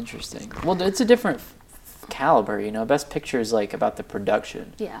 Interesting. Well, it's a different caliber, Best Picture is like about the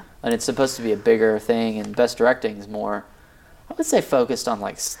production. Yeah. And it's supposed to be a bigger thing, and Best Directing is more, I would say, focused on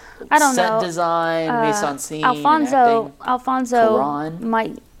like set design, mise en scene, Alfonso Cuarón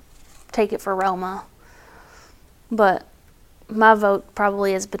might take it for Roma, but my vote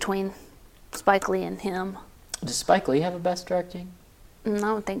probably is between Spike Lee and him. Does Spike Lee have a Best Directing? I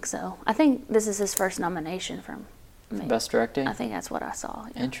don't think so. I think this is his first nomination for Best Directing? I think that's what I saw.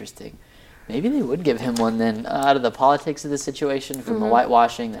 Yeah. Interesting. Maybe they would give him one then, out of the politics of the situation, from the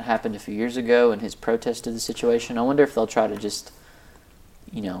whitewashing that happened a few years ago and his protest of the situation. I wonder if they'll try to just,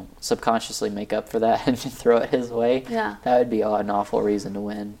 subconsciously make up for that and throw it his way. Yeah. That would be an awful reason to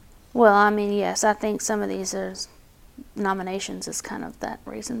win. Well, I mean, yes, I think some of these nominations is kind of that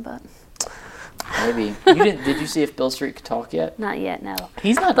reason, but... Maybe. Did you see If Beale Street Could Talk yet? Not yet, no.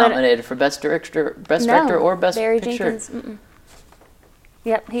 He's not nominated for Best Director or Best Barry Picture. Jenkins.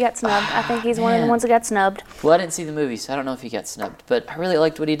 Yep, he got snubbed. I think he's one of the ones that got snubbed. Well, I didn't see the movie, so I don't know if he got snubbed. But I really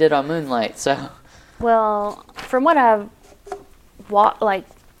liked what he did on Moonlight. So. Well, from what I've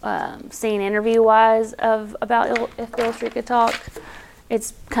seen interview-wise about If Beale Street Could Talk,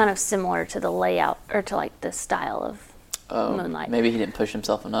 it's kind of similar to the layout or to like the style of Moonlight. Maybe he didn't push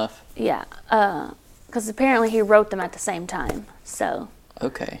himself enough. Yeah, because apparently he wrote them at the same time, so.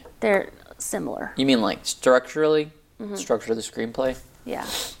 Okay. They're similar. You mean like structurally? Structure of the screenplay? Yeah.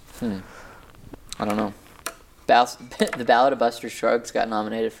 I don't know. The Ballad of Buster Scruggs got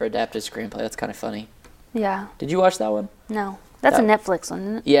nominated for adapted screenplay. That's kind of funny. Yeah. Did you watch that one? No. That's a Netflix one,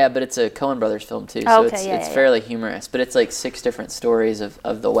 isn't it? Yeah, but it's a Coen Brothers film too, so it's fairly humorous. But it's like 6 different stories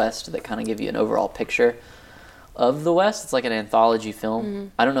of the West that kind of give you an overall picture of the West. It's like an anthology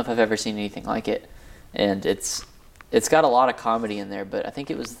film. I don't know if I've ever seen anything like it, and it's got a lot of comedy in there. But I think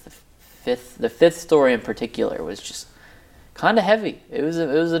it was the fifth story in particular was just kind of heavy. It was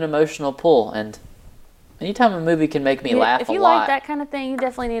an emotional pull, and Anytime a movie can make me laugh if a you lot. like that kind of thing, you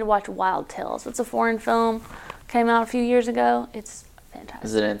definitely need to watch Wild Tales. It's a foreign film, came out a few years ago. It's fantastic.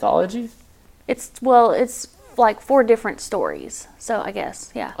 Is it an anthology? It's like 4 different stories. So I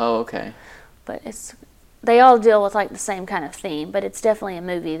guess, yeah. Oh, okay. But they all deal with like the same kind of theme, but it's definitely a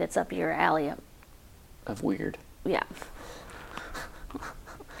movie that's up your alley. Of weird. Yeah.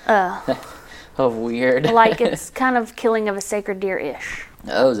 Of weird. Like it's kind of Killing of a Sacred Deer-ish.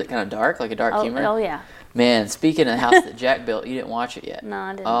 Oh, is it kind of dark? Like a dark humor? Oh, yeah. Man, speaking of the house that Jack built, you didn't watch it yet. No,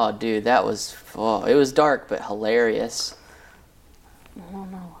 I didn't. Oh, dude, that was... Oh, it was dark, but hilarious. I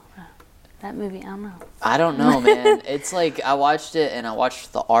don't know. That movie, I don't know. I don't know, man. It's like, I watched it, and I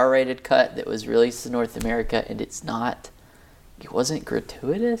watched the R-rated cut that was released in North America, and it wasn't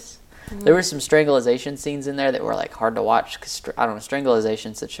gratuitous. There were some strangulation scenes in there that were like hard to watch because I don't know,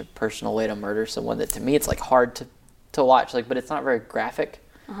 strangulation is such a personal way to murder someone that to me it's like hard to watch. Like, but it's not very graphic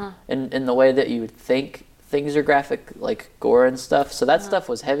in the way that you would think things are graphic, like gore and stuff. So that stuff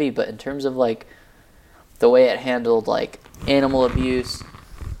was heavy, but in terms of like the way it handled like animal abuse,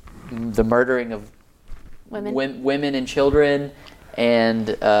 the murdering of women and children, and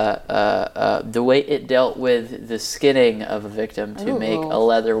the way it dealt with the skinning of a victim to make a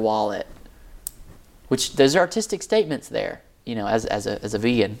leather wallet, which there's artistic statements there, you know, as a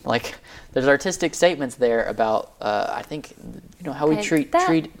vegan, like there's artistic statements there about I think, you know, how we treat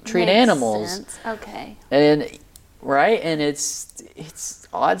animals. Sense. Okay. And it's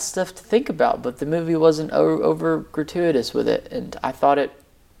odd stuff to think about, but the movie wasn't over gratuitous with it, and I thought it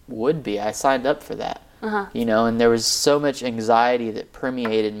would be. I signed up for that. You know, and there was so much anxiety that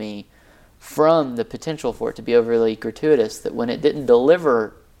permeated me from the potential for it to be overly gratuitous that when it didn't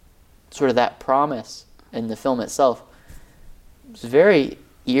deliver sort of that promise in the film itself, it was a very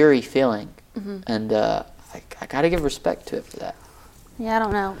eerie feeling. And I got to give respect to it for that. Yeah, I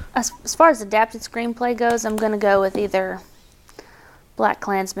don't know. As far as adapted screenplay goes, I'm going to go with either Black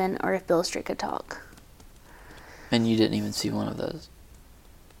Klansman or If Beale Street Could Talk. And you didn't even see one of those?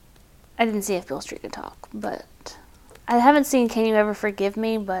 I didn't see If Beale Street Could Talk, but I haven't seen Can You Ever Forgive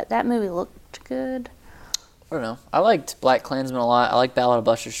Me, but that movie looked good. I don't know. I liked Black Klansman a lot. I like Ballad of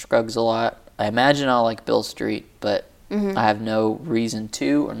Buster Scruggs a lot. I imagine I'll like Beale Street, but I have no reason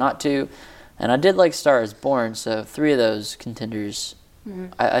to or not to. And I did like Star is Born, so 3 of those contenders,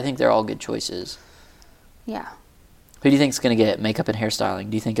 I think they're all good choices. Yeah. Who do you think is going to get makeup and hairstyling?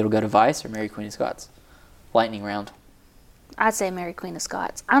 Do you think it'll go to Vice or Mary Queen of Scots? Lightning round. I'd say Mary Queen of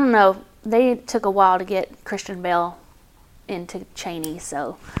Scots. I don't know. They took a while to get Christian Bale into Cheney,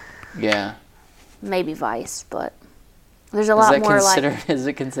 so yeah, maybe Vice, but there's a lot more Is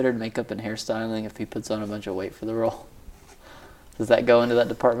it considered makeup and hairstyling if he puts on a bunch of weight for the role? Does that go into that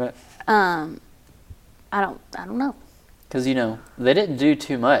department? I don't know. Because, you know, they didn't do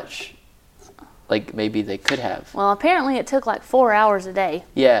too much. Like, maybe they could have. Well, apparently it took like 4 hours a day.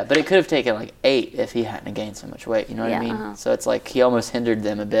 Yeah, but it could have taken like 8 if he hadn't gained so much weight. You know what I mean? So it's like he almost hindered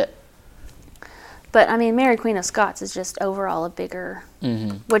them a bit. But, I mean, Mary Queen of Scots is just overall a bigger...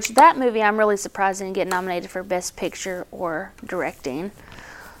 Which, that movie, I'm really surprised didn't get nominated for Best Picture or Directing.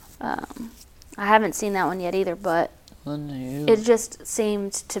 I haven't seen that one yet either, but it just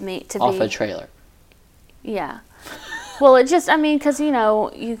seemed to me to be... Off a trailer. Yeah. Well, it just, I mean, because, you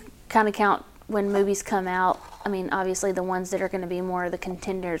know, you kind of count when movies come out. I mean, obviously the ones that are going to be more of the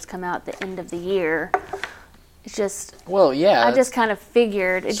contenders come out at the end of the year. It's just... Well, yeah. I just kind of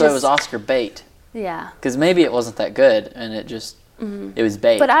figured... It was Oscar bait. Yeah. Because maybe it wasn't that good, and it just... It was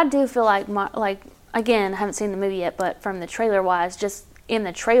bait. But I do feel like, again, I haven't seen the movie yet, but from the trailer-wise, just in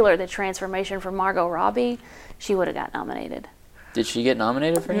the trailer, the transformation from Margot Robbie, she would have got nominated. Did she get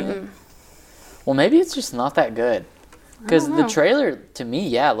nominated for anything? Well, maybe it's just not that good. Because the trailer, to me,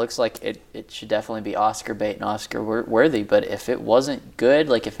 looks like it should definitely be Oscar bait and Oscar worthy. But if it wasn't good,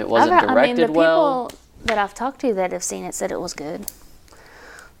 like if it wasn't directed well... the people that I've talked to that have seen it said it was good.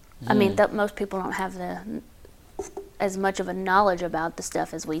 I mean, most people don't have as much of a knowledge about the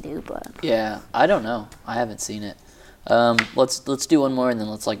stuff as we do, but... Yeah, I don't know. I haven't seen it. Let's do one more and then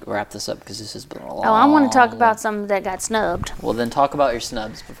let's wrap this up because this has been a long... Oh, I want to talk about some that got snubbed. Well, then talk about your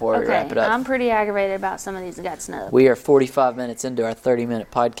snubs before we wrap it up. I'm pretty aggravated about some of these that got snubbed. We are 45 minutes into our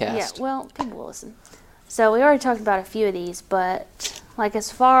 30-minute podcast. Yeah, well, people will listen. So we already talked about a few of these, but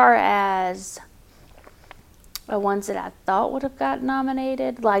as far as the ones that I thought would have got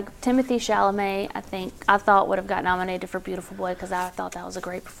nominated, like Timothée Chalamet, I thought would have got nominated for Beautiful Boy because I thought that was a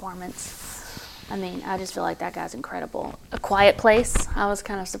great performance. I mean, I just feel like that guy's incredible. A Quiet Place, I was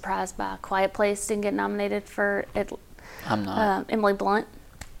kind of surprised by. A Quiet Place didn't get nominated for it. I'm not. Emily Blunt.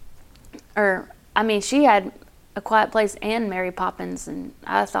 She had A Quiet Place and Mary Poppins, and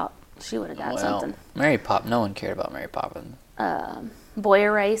I thought She would have got something. No one cared about Mary Poppins. Boy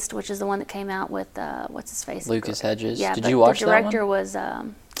Erased, which is the one that came out with what's his face? Lucas Hedges. Yeah, Did you watch that one? The director was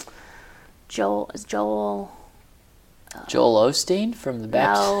Joel. Joel Osteen from the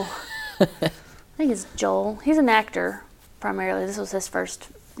back. No, I think it's Joel. He's an actor primarily. This was his first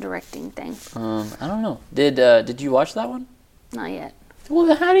directing thing. I don't know. Did you watch that one? Not yet. Well,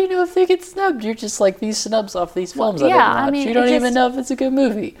 then how do you know if they get snubbed? You're just like these snubs off these films I didn't watch. I mean, you don't even know if it's a good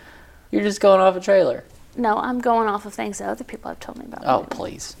movie. You're just going off a trailer. No, I'm going off of things that other people have told me about. Oh,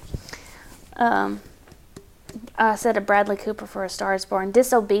 please. I said a Bradley Cooper for A Star Is Born.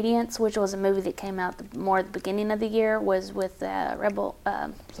 Disobedience, which was a movie that came out more at the beginning of the year, was with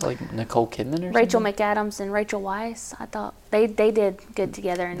like Nicole Kidman or Rachel something? McAdams and Rachel Weisz. I thought they did good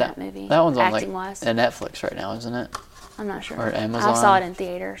together in that movie. That one's on acting-wise. Netflix right now, isn't it? I'm not sure. Or Amazon. I saw it in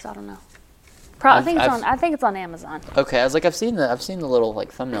theaters. I don't know. I think it's on Amazon. Okay, I was like, I've seen the little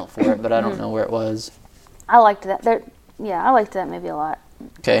like thumbnail for it, but I don't know where it was. I liked that. I liked that movie a lot.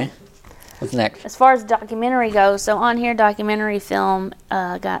 Okay, what's next? As far as documentary goes, so on here, documentary film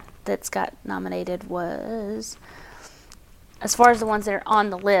got nominated was, as far as the ones that are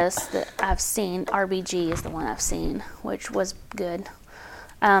on the list that I've seen, RBG is the one I've seen, which was good.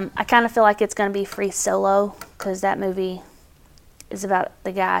 I kind of feel like it's going to be Free Solo, because that movie is about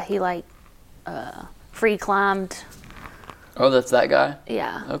the guy, he free climbed. Oh, that's that guy?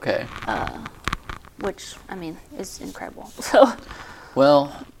 Yeah. Okay. Which, I mean, is incredible. So.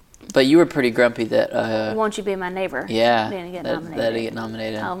 Well, but you were pretty grumpy that... Won't You Be My Neighbor? Yeah. Didn't get nominated. That didn't get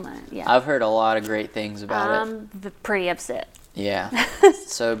nominated. Oh, my, yeah. I've heard a lot of great things about it. I'm pretty upset. Yeah.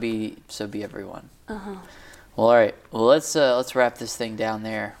 So be everyone. Uh-huh. Well, all right. Well, let's wrap this thing down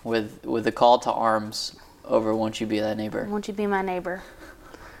there with a call to arms over Won't You Be That Neighbor. Won't You Be My Neighbor?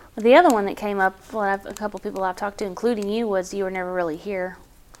 Well, the other one that came up, a couple people I've talked to, including you, was You Were Never Really Here.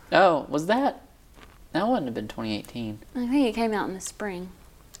 Oh, was that? That wouldn't have been 2018. I think it came out in the spring,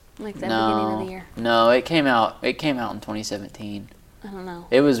 like the beginning of the year. No, it came out in 2017. I don't know.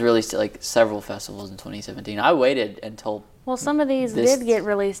 It was released at like several festivals in 2017. I waited until... Well, some of these did get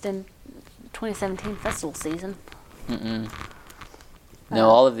released in 2017 festival season. No,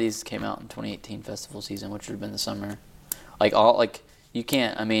 all of these came out in 2018 festival season, which would have been the summer. You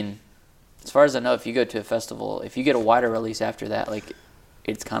can't, I mean, as far as I know, if you go to a festival, if you get a wider release after that, like,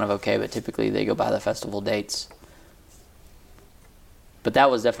 it's kind of okay, but typically they go by the festival dates. But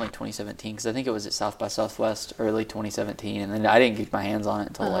that was definitely 2017, because I think it was at South by Southwest early 2017, and then I didn't get my hands on it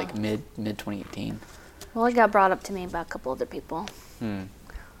until like mid 2018. Well, it got brought up to me by a couple other people.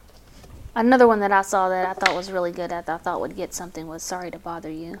 Another one that I saw that I thought was really good, I thought would get something, was Sorry to Bother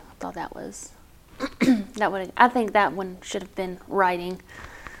You. I thought that was... I think that one should have been writing.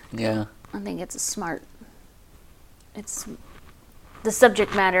 Yeah. I think it's it's the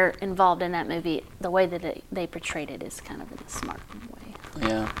subject matter involved in that movie, the way that they portrayed it is kind of in a smart way.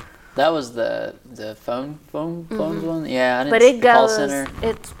 Yeah. That was the phone one? Yeah, I didn't but see it the call goes, center.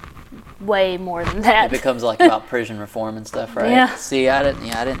 it's way more than that. It becomes like about prison reform and stuff, right? Yeah. See, I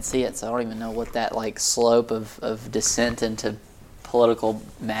didn't see it, so I don't even know what that like slope of descent into political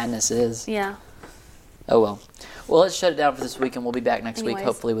madness is. Yeah. Oh well. Well, let's shut it down for this week, and we'll be back next week,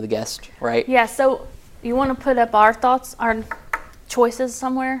 hopefully with a guest, right? Yeah, so you want to put up our thoughts, our choices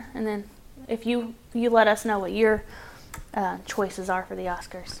somewhere, and then if you let us know what your choices are for the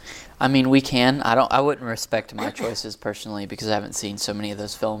Oscars. I mean, we can. I wouldn't respect my choices personally, because I haven't seen so many of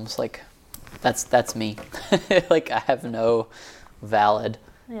those films. Like, that's me. Like, I have no valid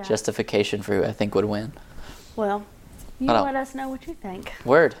justification for who I think would win. Well, you let us know what you think.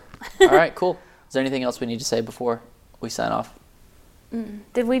 Word. All right, cool. Is there anything else we need to say before we sign off?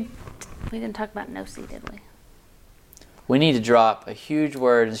 Did we didn't talk about No-See, did we? We need to drop a huge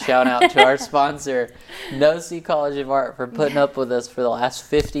word and shout out to our sponsor, No-See College of Art, for putting up with us for the last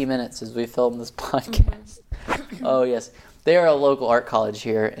 50 minutes as we film this podcast. Oh, yes. They are a local art college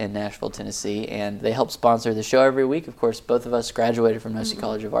here in Nashville, Tennessee, and they help sponsor the show every week. Of course, both of us graduated from No-See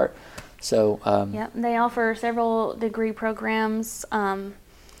College of Art. So, they offer several degree programs,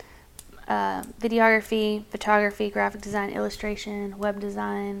 videography, photography, graphic design, illustration, web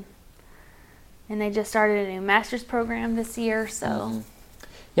design, and they just started a new master's program this year. So,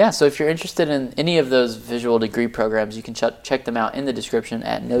 yeah. So if you're interested in any of those visual degree programs, you can check them out in the description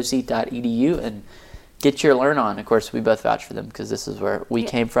at nosee.edu and get your learn on. Of course, we both vouch for them because this is where we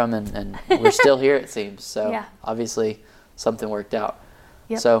came from, and we're still here. It seems so. Obviously, something worked out.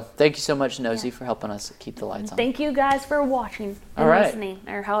 Yep. So thank you so much, Nosy, for helping us keep the lights on. Thank you guys for watching and listening,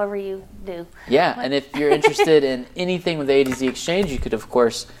 or however you do. Yeah, and if you're interested in anything with the A to Z Exchange, you could, of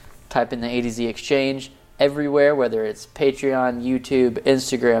course, type in the A to Z Exchange everywhere, whether it's Patreon, YouTube,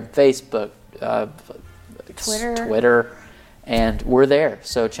 Instagram, Facebook, Twitter, and we're there.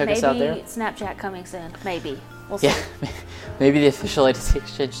 So check us out there. Maybe Snapchat coming soon. Maybe. We'll see. Yeah, maybe the official Legacy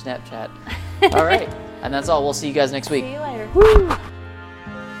Exchange Snapchat. All right, and that's all. We'll see you guys next week. See you later. Woo!